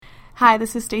Hi,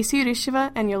 this is Stacey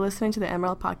Urisheva, and you're listening to the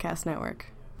Emerald Podcast Network.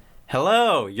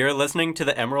 Hello, you're listening to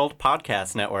the Emerald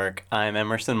Podcast Network. I'm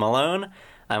Emerson Malone.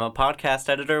 I'm a podcast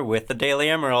editor with the Daily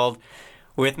Emerald.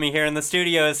 With me here in the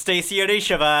studio is Stacey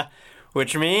Urisheva,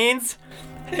 which means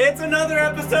it's another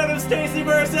episode of Stacey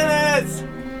Versus!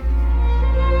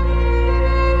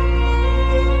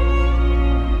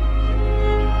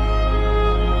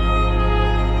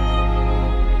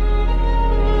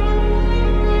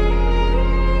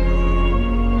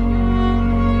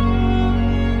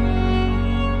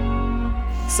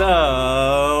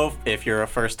 So, if you're a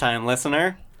first-time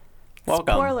listener,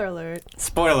 welcome.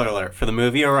 Spoiler alert for the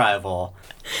movie Arrival.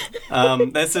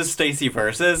 This is Stacey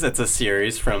Versus. It's a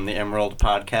series from the Emerald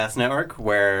Podcast Network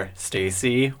where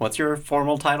Stacey, what's your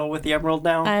formal title with the Emerald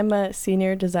now? I'm a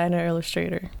senior designer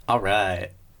illustrator. All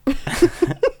right.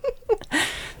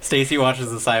 Stacey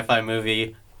watches a sci-fi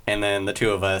movie, and then the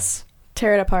two of us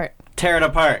tear it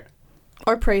apart.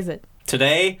 Or praise it.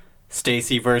 Today,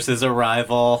 Stacey versus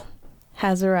Arrival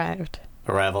has arrived.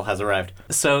 Arrival has arrived.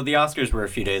 So the Oscars were a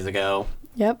few days ago.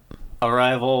 Yep.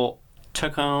 Arrival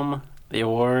took home the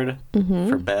award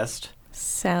for Best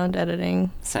Sound Editing.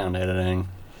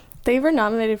 They were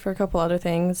nominated for a couple other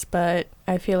things, but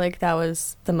I feel like that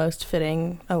was the most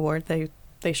fitting award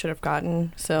they should have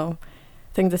gotten. So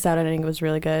I think the sound editing was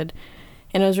really good.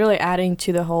 And it was really adding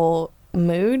to the whole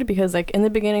mood because, like, in the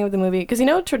beginning of the movie, because, you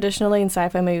know, traditionally in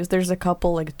sci-fi movies, there's a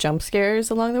couple, like, jump scares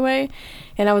along the way.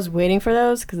 And I was waiting for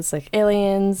those because it's, like,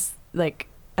 aliens, like,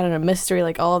 I don't know, mystery,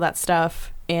 like, all of that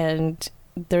stuff. And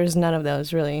there's none of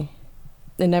those, really.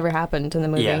 It never happened in the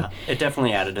movie. Yeah, it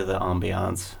definitely added to the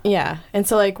ambiance. Yeah. And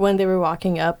so, like, when they were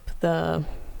walking up the,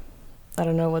 I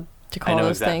don't know what to call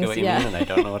those things. I know exactly what you mean, and I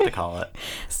don't know what to call it.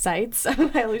 Sights.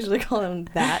 I usually call them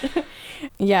that.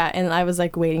 Yeah, and I was,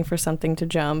 like, waiting for something to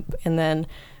jump. And then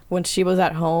when she was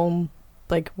at home,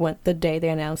 like, the day they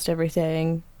announced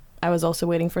everything, I was also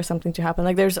waiting for something to happen.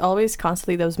 Like, there's always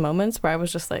constantly those moments where I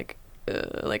was just like,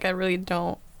 I really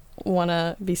don't want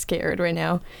to be scared right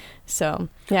now. So,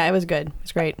 yeah, it was good. It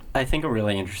was great. I think a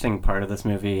really interesting part of this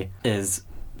movie is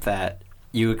that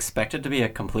you expect it to be a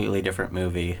completely different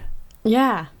movie.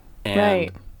 Yeah, and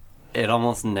right. It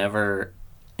almost never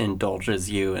indulges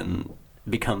you and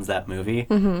becomes that movie.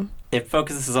 Mm-hmm. It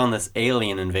focuses on this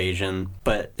alien invasion,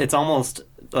 but it's almost,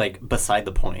 like, beside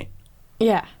the point.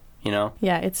 Yeah. You know?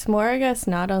 Yeah, it's more, I guess,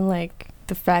 not on, like,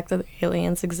 the fact that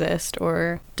aliens exist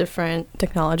or different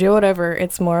technology or whatever.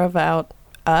 It's more about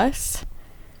us,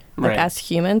 like, right. as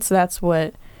humans. So that's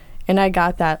what, and I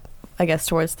got that, I guess,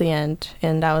 towards the end.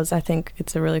 And that was, I think,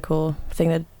 it's a really cool thing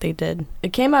that they did.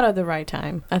 It came out at the right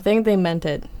time. I think they meant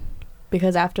it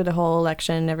because after the whole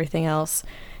election and everything else,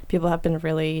 people have been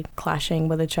really clashing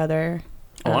with each other.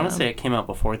 I want to say it came out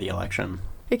before the election.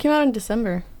 It came out in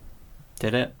December.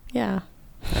 Did it? Yeah.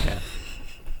 Okay.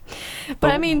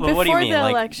 But I mean, before what do you mean? the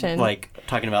election. Like,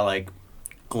 talking about, like,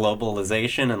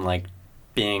 globalization and, like,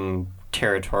 being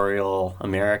territorial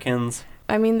Americans?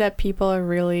 I mean that people are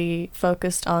really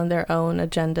focused on their own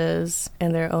agendas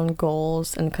and their own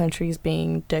goals, and countries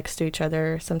being dicks to each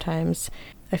other sometimes.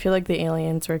 I feel like the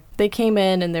aliens they came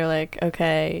in and they're like,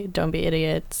 okay, don't be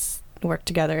idiots, work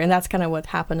together. And that's kind of what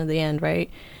happened in the end, right?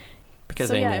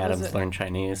 Because Amy Adams learned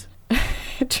Chinese.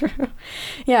 True.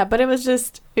 Yeah, but it was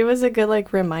a good,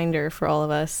 like, reminder for all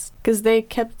of us. Because they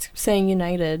kept saying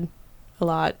united a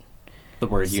lot. The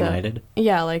word united?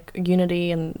 Yeah, like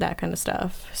unity and that kind of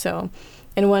stuff. So,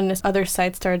 and when other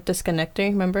sides started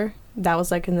disconnecting, remember? That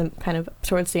was, like, in the kind of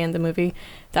towards the end of the movie.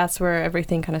 That's where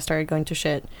everything kind of started going to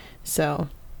shit. So.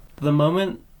 The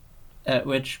moment at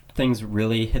which things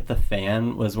really hit the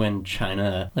fan was when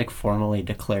China, like, formally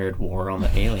declared war on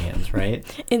the aliens, right?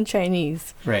 In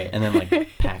Chinese. Right, and then, like,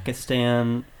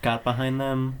 Pakistan got behind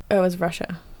them. Oh, it was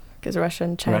Russia. Because Russia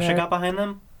and China. Russia got behind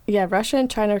them? Yeah, Russia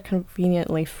and China are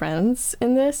conveniently friends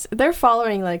in this. They're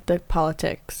following, like, the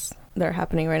politics that are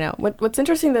happening right now. What's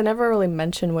interesting, they never really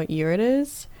mention what year it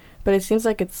is, but it seems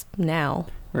like it's now.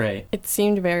 Right. It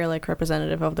seemed very, like,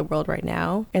 representative of the world right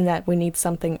now, and that we need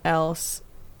something else,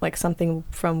 like something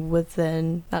from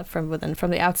within, not from within,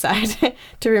 from the outside,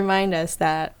 to remind us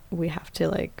that we have to,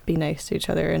 like, be nice to each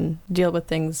other and deal with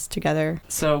things together.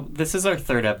 So this is our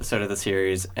third episode of the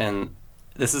series, and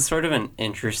this is sort of an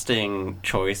interesting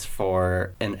choice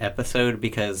for an episode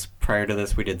because prior to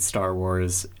this we did Star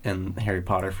Wars and Harry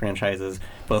Potter franchises,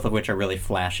 both of which are really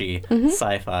flashy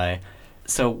sci-fi.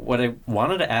 So what I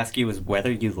wanted to ask you is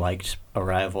whether you liked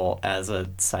Arrival as a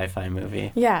sci-fi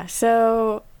movie. Yeah,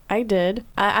 so I did.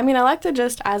 I mean, I liked it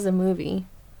just as a movie,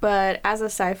 but as a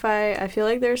sci-fi, I feel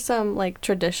like there's some, like,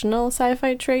 traditional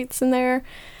sci-fi traits in there.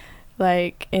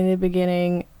 Like, in the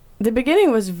beginning, the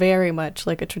beginning was very much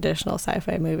like a traditional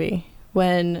sci-fi movie.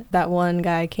 When that one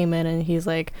guy came in and he's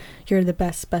like, you're the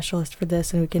best specialist for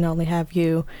this and we can only have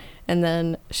you. And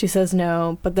then she says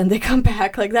no, but then they come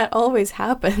back. Like, that always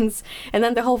happens. And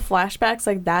then the whole flashbacks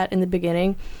like that in the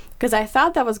beginning, because I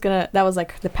thought that was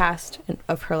like the past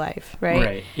of her life, right?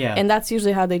 Right, yeah. And that's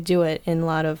usually how they do it in a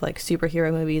lot of like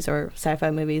superhero movies or sci-fi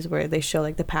movies, where they show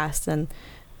like the past and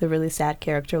the really sad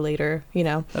character later, you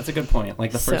know? That's a good point.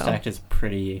 Like, the first act is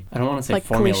pretty, I don't want to say like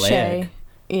formulaic. Cliche.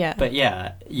 Yeah. But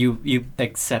yeah, you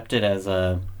accept it as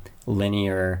a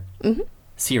linear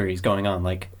series going on.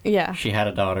 Like, yeah, she had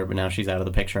a daughter, but now she's out of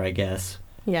the picture, I guess.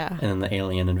 Yeah. And then the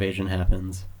alien invasion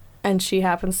happens. And she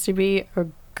happens to be a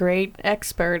great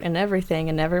expert in everything,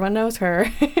 and everyone knows her.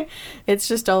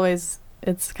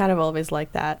 It's kind of always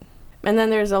like that. And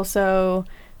then there's also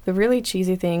the really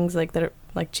cheesy things, like that are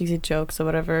like cheesy jokes or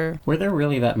whatever. Were there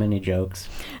really that many jokes?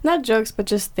 Not jokes, but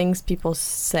just things people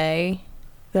say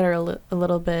that are a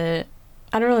little bit,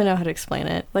 I don't really know how to explain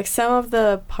it. Like, some of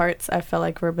the parts I felt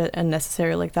like were a bit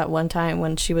unnecessary, like that one time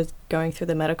when she was going through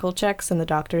the medical checks and the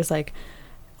doctor's like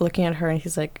looking at her and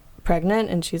he's like, pregnant?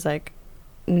 And she's like,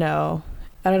 no.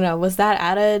 I don't know, was that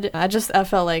added? I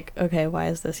felt like, okay, why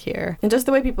is this here? And just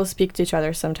the way people speak to each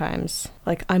other sometimes,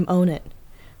 like, I'm own it.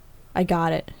 I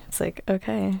got it. It's like,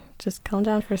 okay, just calm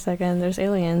down for a second. There's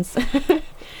aliens.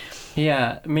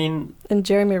 Yeah, I mean... And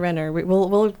Jeremy Renner,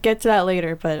 we'll get to that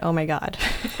later, but oh my god.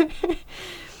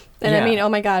 And yeah. I mean, oh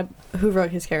my god, who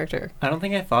wrote his character? I don't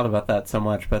think I thought about that so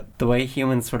much, but the way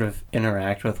humans sort of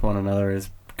interact with one another is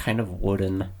kind of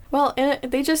wooden. Well,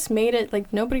 and they just made it,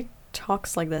 like, nobody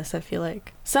talks like this, I feel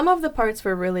like. Some of the parts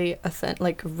were really,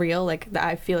 like, real, like,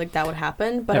 I feel like that would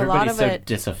happen, but a lot of it... Everybody's so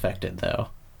disaffected, though.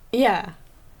 Yeah,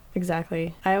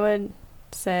 exactly. I would...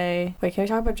 say, wait, can we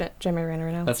talk about Jeremy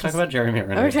Renner now? Let's talk about Jeremy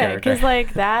Renner's character. Okay, because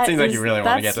like that seems like you really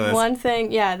want to get to this. That's one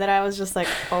thing, yeah, that I was just like,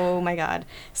 oh my god.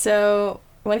 So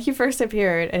when he first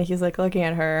appeared and he's like looking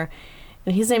at her,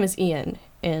 and his name is Ian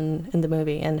in the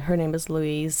movie, and her name is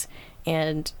Louise,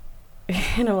 and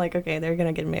I'm like, okay, they're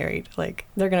gonna get married, like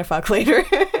they're gonna fuck later.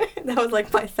 That was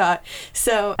like my thought.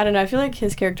 So I don't know, I feel like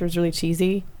his character was really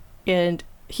cheesy, and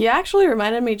he actually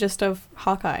reminded me just of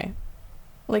Hawkeye.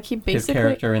 Like, he basically... His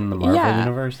character in the Marvel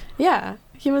universe? Yeah.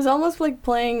 He was almost, like,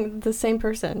 playing the same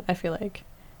person, I feel like.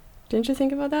 Didn't you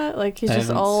think about that? Like, he's just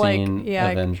all, like... Yeah,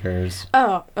 Avengers.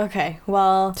 Oh, okay.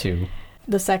 Well... 2.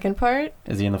 The second part?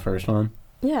 Is he in the first one?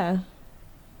 Yeah.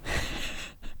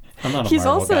 I'm not a he's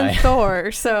Marvel also guy. in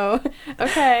Thor, so...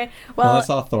 Okay. Well, I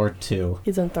saw Thor 2.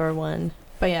 He's in Thor 1.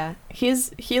 But yeah,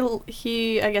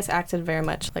 he I guess acted very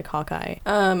much like Hawkeye.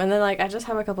 And then like I just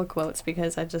have a couple quotes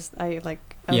because I was recording.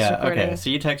 Okay.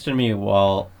 So you texted me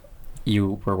while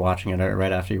you were watching it, or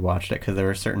right after you watched it, because there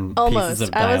were certain pieces of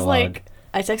dialogue. I was like,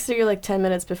 I texted you like 10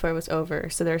 minutes before it was over.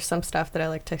 So there's some stuff that I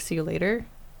like texted you later,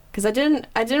 because I didn't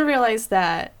realize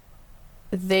that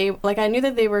they like I knew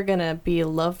that they were gonna be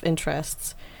love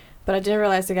interests, but I didn't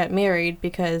realize they got married,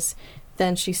 because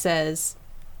then she says,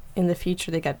 in the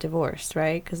future they got divorced,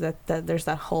 right? Because that there's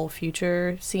that whole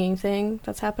future seeing thing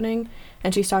that's happening,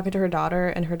 and she's talking to her daughter,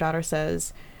 and her daughter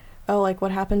says, oh, like,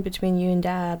 what happened between you and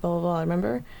dad, blah blah blah,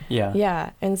 remember? Yeah.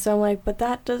 And so I'm like, but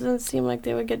that doesn't seem like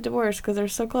they would get divorced because they're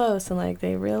so close and like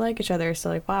they really like each other, so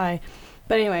like why?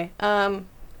 But anyway,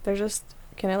 they're just,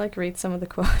 can I like read some of the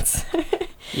quotes?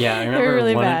 Yeah, I remember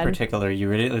really one bad. In particular. You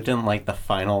really didn't like the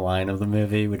final line of the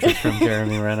movie, which was from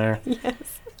Jeremy Renner.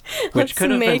 Yes. Which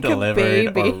could have been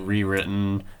delivered or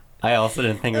rewritten. I also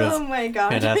didn't think it was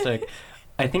fantastic.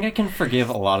 I think I can forgive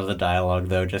a lot of the dialogue,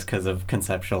 though, just because of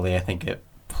conceptually, I think it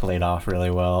played off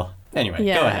really well. Anyway,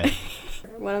 Go ahead.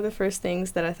 One of the first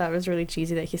things that I thought was really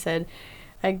cheesy that he said,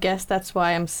 I guess that's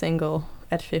why I'm single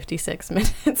at 56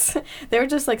 minutes. They were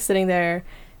just, like, sitting there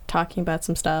talking about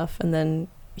some stuff, and then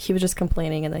he was just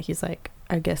complaining, and then he's like,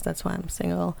 I guess that's why I'm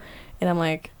single. And I'm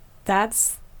like,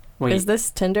 Wait. Is this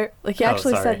Tinder? Like, he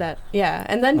actually said that. Yeah.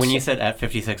 And then... When you said at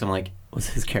 56, I'm like, was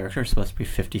his character supposed to be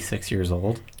 56 years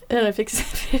old? No,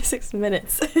 56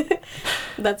 minutes.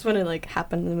 That's when it, like,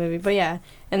 happened in the movie. But, yeah.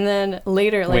 And then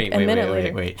later, like, a minute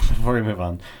later... Wait. Before we move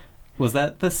on. Was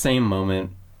that the same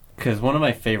moment? Because one of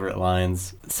my favorite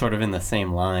lines, sort of in the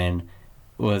same line,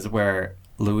 was where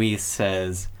Louise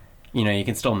says, you know, you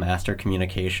can still master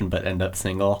communication but end up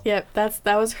single. Yep,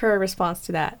 that was her response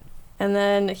to that. And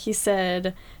then he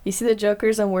said, you see the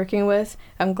jokers I'm working with?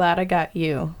 I'm glad I got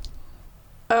you.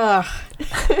 Ugh.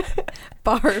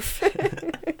 Barf.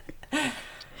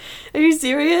 Are you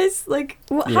serious? Like,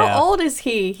 how old is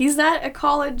he? He's not a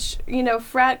college,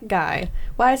 frat guy.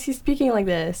 Why is he speaking like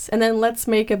this? And then let's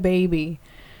make a baby.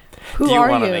 Who are you? Do you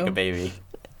want to make a baby?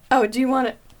 Oh, do you want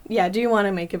to... yeah, do you want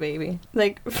to make a baby?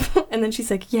 Like, and then she's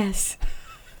like, yes.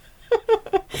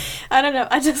 I don't know.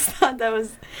 I just thought that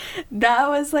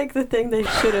was like the thing they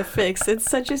should have fixed. It's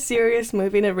such a serious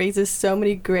movie and it raises so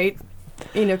many great,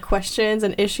 questions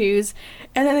and issues.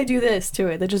 And then they do this to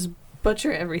it. They just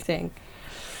butcher everything.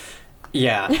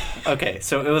 Yeah. Okay.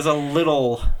 So it was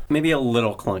maybe a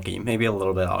little clunky, maybe a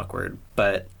little bit awkward.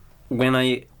 But when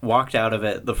I walked out of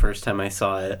it the first time I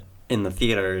saw it in the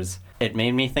theaters, it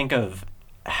made me think of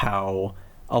how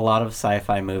a lot of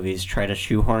sci-fi movies try to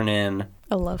shoehorn in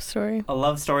a love story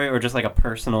or just like a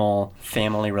personal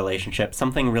family relationship,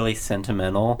 something really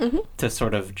sentimental to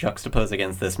sort of juxtapose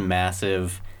against this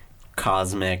massive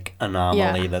cosmic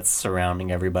anomaly that's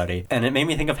surrounding everybody. And it made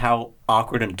me think of how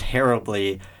awkward and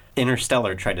terribly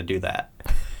Interstellar tried to do that.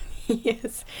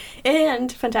 Yes.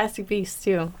 And Fantastic Beasts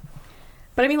too.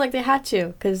 But I mean, like, they had to,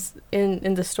 because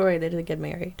in the story they did get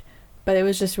married. But it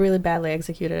was just really badly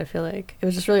executed, I feel like. It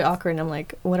was just really awkward, and I'm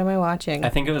like, what am I watching? I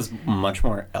think it was much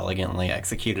more elegantly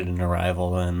executed in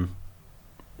Arrival than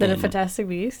in Fantastic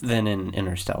Beasts? Than in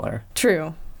Interstellar.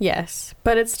 True, yes.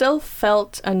 But it still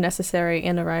felt unnecessary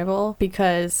in Arrival,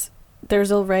 because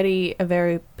there's already a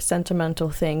very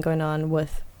sentimental thing going on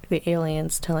with the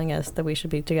aliens telling us that we should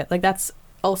be together. Like, that's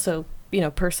also,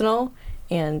 personal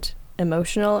and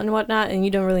emotional and whatnot, and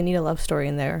you don't really need a love story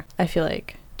in there, I feel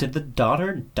like. Did the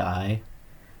daughter die?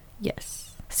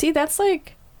 Yes. See, that's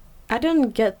like, I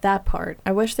didn't get that part.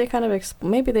 I wish they kind of,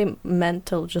 maybe they meant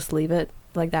to just leave it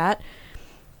like that.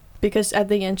 Because at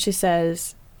the end she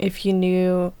says, if you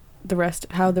knew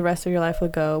how the rest of your life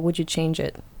would go, would you change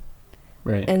it?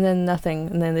 Right. And then nothing.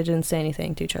 And then they didn't say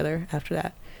anything to each other after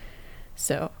that.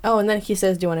 So, and then he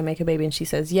says, do you want to make a baby? And she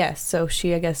says, yes. So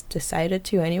she, I guess, decided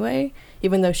to anyway,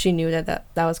 even though she knew that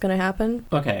was going to happen.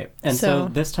 Okay. And so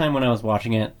this time when I was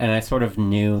watching it, and I sort of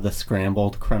knew the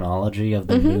scrambled chronology of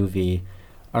the movie,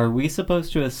 are we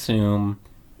supposed to assume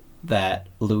that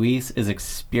Louise is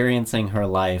experiencing her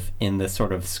life in this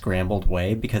sort of scrambled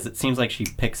way? Because it seems like she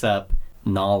picks up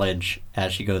knowledge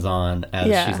as she goes on,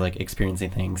 as she's, like,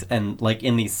 experiencing things. And, like,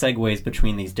 in these segues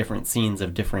between these different scenes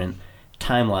of different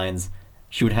timelines,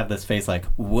 she would have this face like,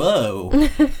 whoa.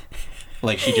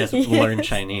 Like she just learned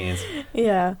Chinese.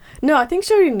 Yeah. No, I think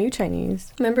she already knew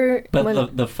Chinese. Remember?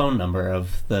 But the phone number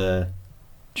of the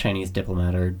Chinese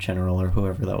diplomat or general or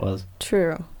whoever that was.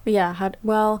 True. Yeah.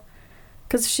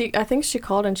 Because I think she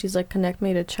called and she's like, connect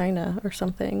me to China or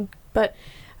something. But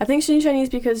I think she knew Chinese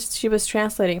because she was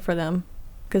translating for them.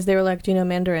 Because they were like, do you know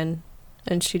Mandarin?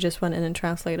 And she just went in and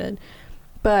translated.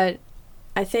 But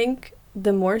I think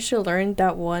the more she learned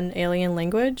that one alien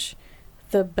language,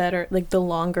 the better, like, the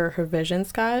longer her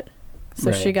visions got.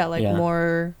 So she got, like,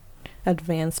 more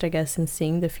advanced, I guess, in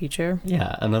seeing the future.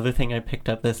 Yeah, another thing I picked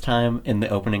up this time in the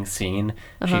opening scene,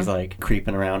 she's, like,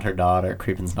 creeping around her daughter.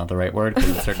 Creeping's not the right word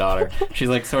because it's her daughter. She's,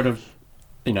 like, sort of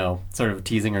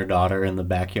teasing her daughter in the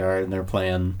backyard, and they're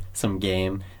playing some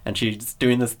game, and she's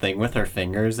doing this thing with her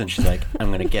fingers, and she's like,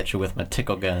 I'm gonna get you with my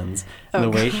tickle guns. And the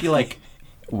way she, like,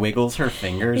 wiggles her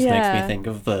fingers makes me think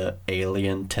of the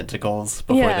alien tentacles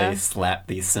before they slap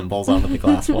these symbols onto the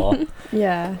glass wall.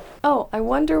 Yeah. Oh, I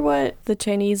wonder what the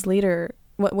Chinese leader,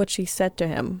 what she said to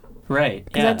him. Right.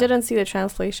 Because I didn't see the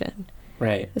translation.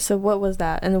 Right. So what was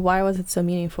that, and why was it so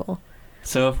meaningful?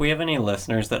 So if we have any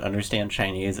listeners that understand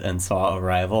Chinese and saw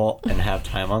Arrival and have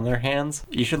time on their hands,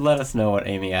 you should let us know what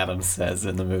Amy Adams says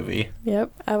in the movie.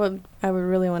 Yep. I would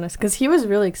really want to, because he was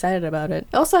really excited about it.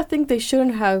 Also, I think they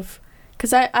shouldn't have.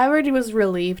 Because I already was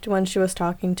relieved when she was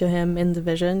talking to him in the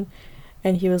vision,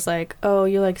 and he was like, oh,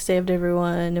 you, like, saved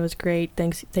everyone, it was great,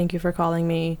 thank you for calling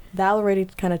me. That already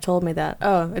kind of told me that,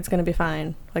 oh, it's going to be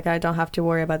fine. Like, I don't have to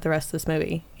worry about the rest of this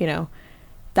movie,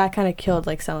 That kind of killed,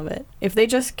 like, some of it. If they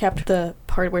just kept the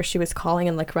part where she was calling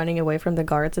and, like, running away from the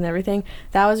guards and everything,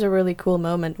 that was a really cool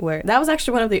moment where... That was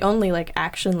actually one of the only, like,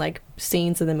 action, like,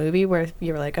 scenes in the movie where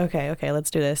you were like, okay, let's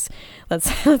do this.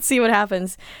 Let's see what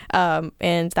happens.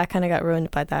 And that kind of got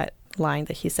ruined by that line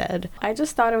that he said. I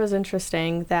just thought it was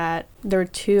interesting that there were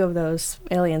two of those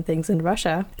alien things in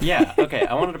Russia. Yeah, okay.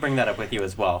 I wanted to bring that up with you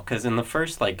as well, because in the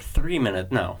first, like, 3 minutes...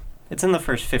 No. It's in the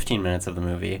first 15 minutes of the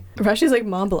movie. Russia's, like,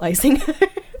 mobilizing.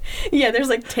 Yeah, there's,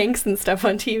 like, tanks and stuff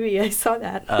on TV. I saw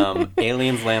that.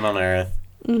 Aliens land on Earth.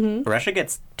 Mm-hmm. Russia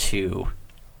gets 2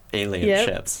 alien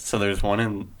ships. So there's one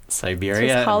in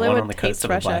Siberia and one on the coast of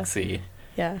the Black Sea.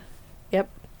 Yeah. Yep.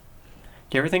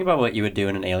 Do you ever think about what you would do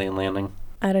in an alien landing?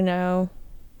 I don't know.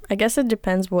 I guess it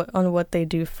depends on what they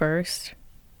do first.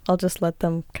 I'll just let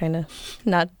them kind of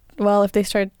not... Well, if they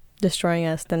start destroying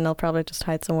us, then they'll probably just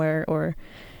hide somewhere or...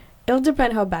 It'll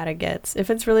depend how bad it gets. If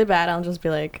it's really bad, I'll just be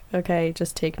like, okay,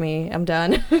 just take me. I'm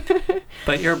done.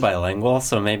 But you're bilingual,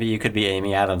 so maybe you could be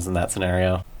Amy Adams in that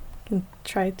scenario. Can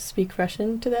try to speak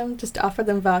Russian to them. Just offer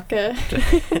them vodka.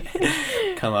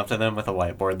 Come up to them with a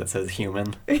whiteboard that says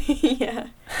human. Yeah.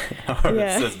 Or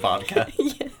it says vodka.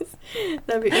 Yes.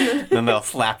 That'd be... Then they'll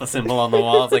slap a symbol on the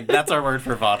wall. It's like, that's our word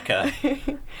for vodka.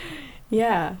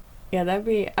 Yeah. Yeah, that'd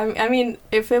be... I mean,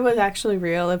 if it was actually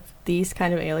real, if these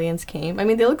kind of aliens came... I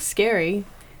mean, they look scary,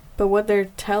 but what they're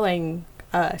telling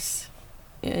us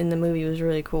in the movie was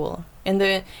really cool. And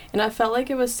I felt like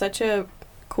it was such a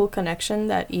cool connection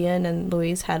that Ian and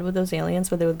Louise had with those aliens,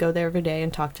 where they would go there every day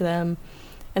and talk to them.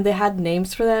 And they had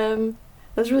names for them.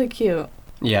 It was really cute.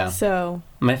 Yeah. So...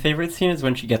 My favorite scene is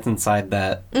when she gets inside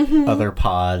that other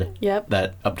pod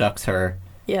that abducts her.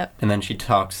 Yep. And then she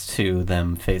talks to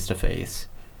them face to face.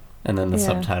 And then the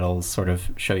subtitles sort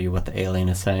of show you what the alien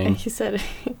is saying. And he said...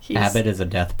 Abbott is a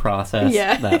death process.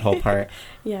 Yeah. That whole part.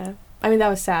 Yeah. I mean, that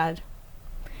was sad.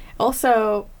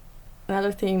 Also,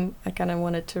 another theme I kind of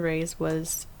wanted to raise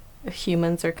was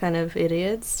humans are kind of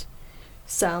idiots.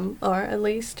 Some are, at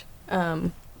least.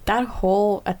 That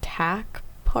whole attack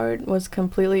part was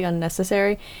completely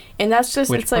unnecessary. And that's just...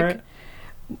 Which it's part?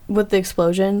 like... With the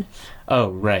explosion.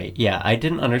 Oh, right. Yeah, I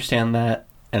didn't understand that.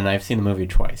 And I've seen the movie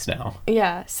twice now.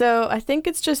 Yeah, so I think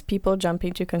it's just people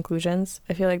jumping to conclusions.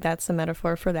 I feel like that's the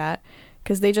metaphor for that.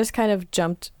 Because they just kind of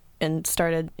jumped and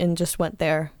started and just went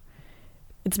there.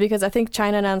 It's because I think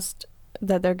China announced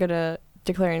that they're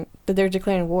declaring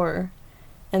war.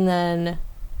 And then...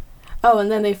 Oh, and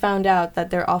then they found out that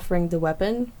they're offering the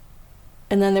weapon.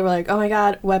 And then they were like, oh my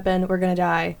god, weapon, we're gonna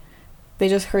die. They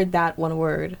just heard that one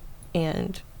word.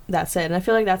 And... that's it. And I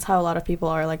feel like that's how a lot of people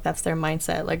are. Like, that's their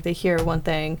mindset. Like, they hear one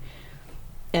thing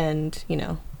and, you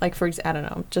know, like, I don't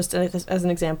know, just as an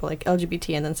example, like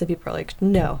LGBT, and then some people are like,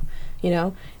 no, you know,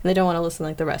 and they don't want to listen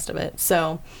like the rest of it.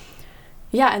 So,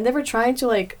 yeah, and they were trying to,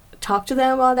 like, talk to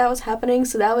them while that was happening.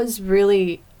 So that was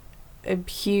really a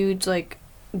huge, like,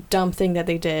 dumb thing that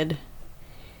they did.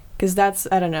 Because that's,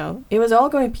 I don't know, it was all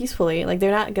going peacefully. Like,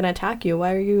 they're not going to attack you.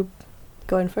 Why are you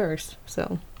going first?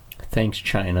 So. Thanks,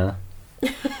 China.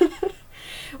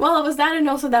 Well, it was that and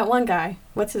also that one guy.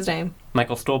 What's his name?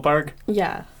 Michael Stuhlbarg?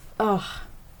 Yeah. Oh,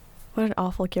 what an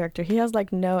awful character. He has,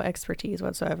 like, no expertise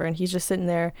whatsoever, and he's just sitting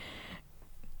there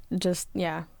just,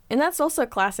 yeah. And that's also a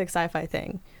classic sci-fi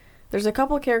thing. There's a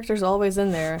couple characters always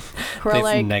in there who are,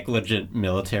 like... negligent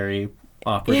military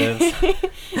operatives.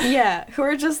 Yeah, who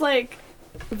are just, like,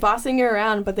 bossing you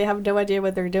around, but they have no idea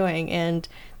what they're doing, and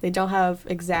they don't have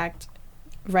exact...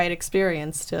 right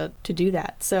experience to do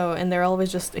that. So, and they're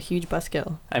always just a huge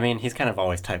buzzkill. I mean, he's kind of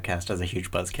always typecast as a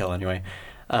huge buzzkill anyway.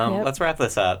 Let's wrap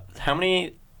this up. How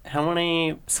many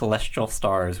celestial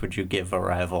stars would you give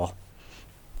Arrival?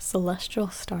 Celestial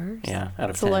stars? Yeah, out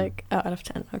of 10. So, like, out of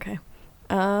 10, okay.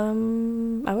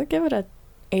 I would give it a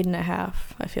 8.5,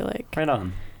 I feel like. Right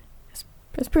on.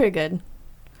 It's pretty good.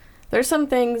 There's some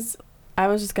things... I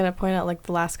was just going to point out, like,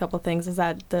 the last couple of things is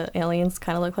that the aliens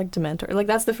kind of look like Dementors. Like,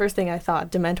 that's the first thing I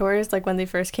thought. Dementors, like, when they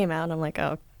first came out, I'm like,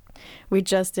 oh, we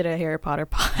just did a Harry Potter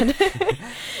pod.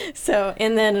 So,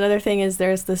 and then another thing is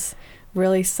there's this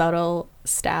really subtle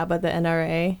stab at the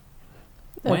NRA.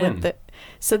 When?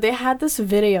 So they had this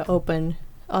video open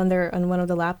on one of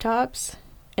the laptops,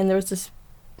 and there was this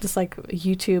like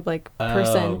YouTube like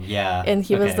person. Oh, yeah. And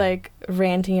he was like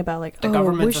ranting about like the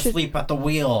government's asleep at the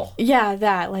wheel. Yeah,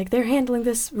 that like they're handling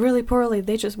this really poorly.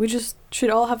 We just should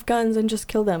all have guns and just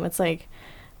kill them. It's like,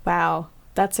 wow,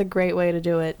 that's a great way to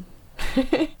do it.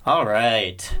 All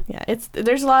right. Yeah,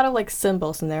 there's a lot of like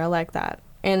symbols in there. I like that.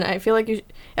 And I feel like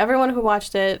everyone who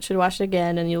watched it should watch it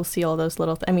again, and you'll see all those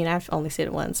little I mean, I've only seen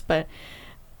it once, but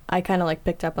I kind of like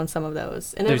picked up on some of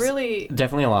those. And there's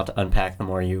definitely a lot to unpack the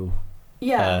more you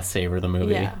savor the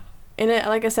movie. Yeah. And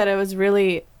like I said, it was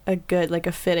really a good, like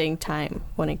a fitting time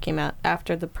when it came out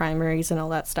after the primaries and all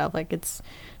that stuff. Like it's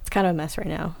kind of a mess right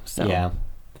now. So yeah.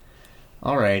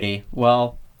 Alrighty.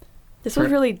 Well, this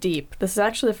was really deep. This is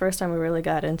actually the first time we really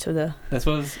got into these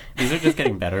are just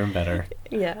getting better and better.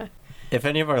 Yeah. If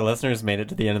any of our listeners made it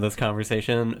to the end of this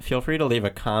conversation, feel free to leave a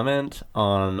comment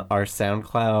on our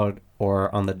SoundCloud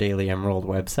or on the Daily Emerald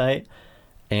website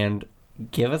and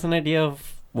give us an idea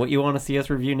of what you want to see us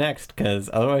review next, because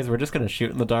otherwise we're just going to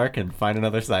shoot in the dark and find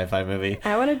another sci-fi movie.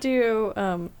 I want to do,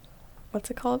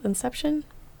 what's it called? Inception?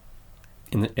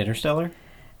 Interstellar?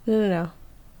 No.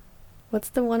 What's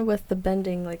the one with the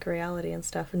bending, like, reality and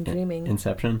stuff and dreaming?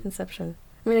 Inception?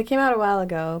 I mean, it came out a while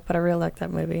ago, but I really like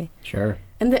that movie. Sure.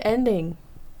 And the ending.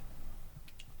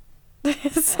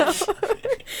 So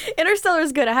Interstellar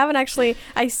is good.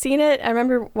 I've seen it. I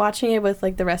remember watching it with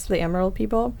like the rest of the Emerald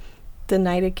people the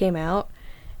night it came out.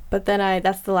 But then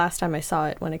that's the last time I saw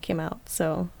it when it came out.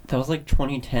 So that was like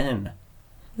 2010.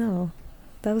 No.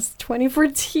 That was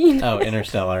 2014. Oh,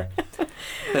 Interstellar.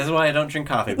 This is why I don't drink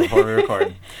coffee before we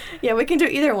record. Yeah, we can do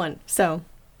either one. So,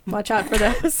 watch out for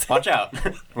those. Watch out.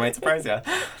 Might surprise you.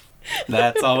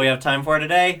 That's all we have time for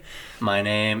today. My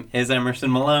name is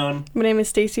Emerson Malone. My name is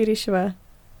Stacey Urishiba.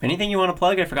 Anything you want to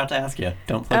plug? I forgot to ask you.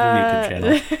 Don't plug your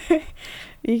YouTube channel.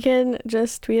 You can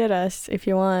just tweet at us if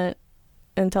you want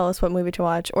and tell us what movie to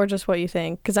watch or just what you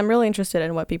think. Because I'm really interested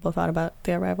in what people thought about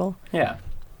The Arrival. Yeah.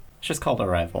 It's just called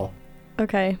Arrival.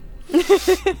 Okay.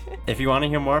 If you want to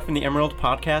hear more from the Emerald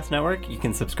Podcast Network, you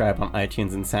can subscribe on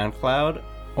iTunes and SoundCloud,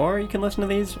 or you can listen to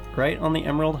these right on the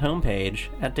Emerald homepage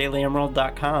at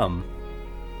dailyemerald.com.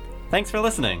 Thanks for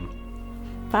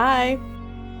listening. Bye.